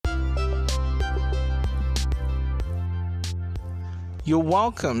You're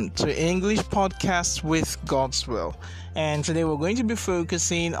welcome to English Podcast with God's Will. And today we're going to be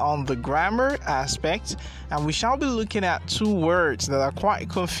focusing on the grammar aspect, and we shall be looking at two words that are quite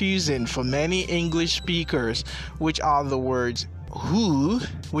confusing for many English speakers, which are the words who,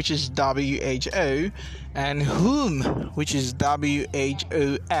 which is W-H-O, and whom, which is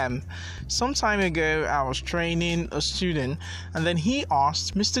W-H-O-M. Some time ago, I was training a student, and then he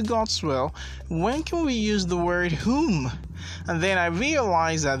asked, Mr. Godswell, when can we use the word whom? And then I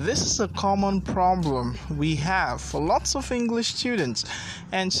realized that this is a common problem we have for lots of English students.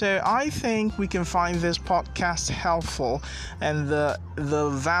 And so I think we can find this podcast helpful and the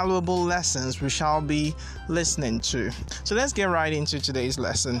valuable lessons we shall be listening to. So let's get right into today's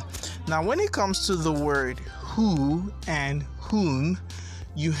lesson. Now, when it comes to the word who and whom,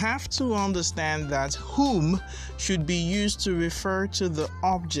 you have to understand that whom should be used to refer to the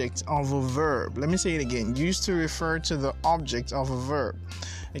object of a verb. Let me say it again. Used to refer to the object of a verb.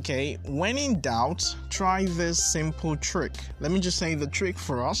 Okay, when in doubt, try this simple trick. Let me just say the trick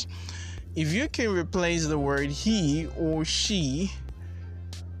for us. If you can replace the word he or she,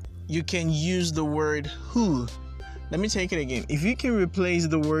 you can use the word who. Let me take it again. If you can replace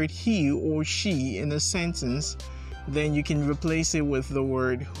the word he or she in a sentence, then you can replace it with the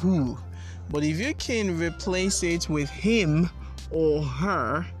word who. But if you can replace it with him or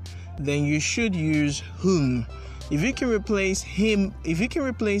her, then you should use whom. If you can replace him, if you can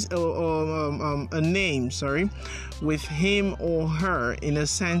replace a name, with him or her in a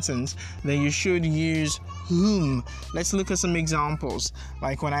sentence, then you should use whom. Let's look at some examples.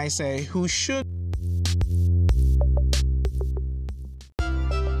 Like when I say, who should.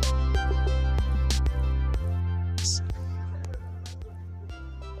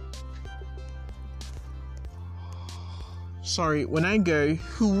 When I go,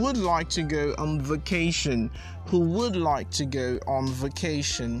 who would like to go on vacation? Who would like to go on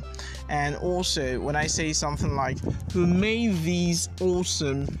vacation? And also, when I say something like, who made this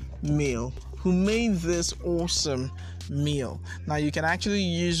awesome meal? Who made this awesome meal? Now, you can actually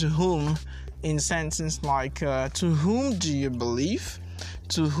use whom in sentence like, to whom do you believe?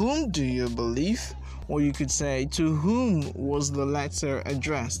 To whom do you believe? Or you could say, to whom was the letter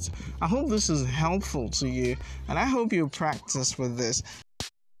addressed? I hope this is helpful to you, and I hope you practice with this.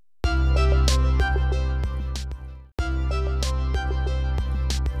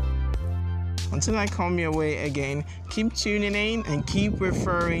 Until I come your way again, keep tuning in and keep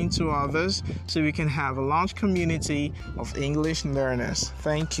referring to others so we can have a large community of English learners.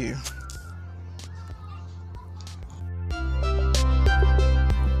 Thank you.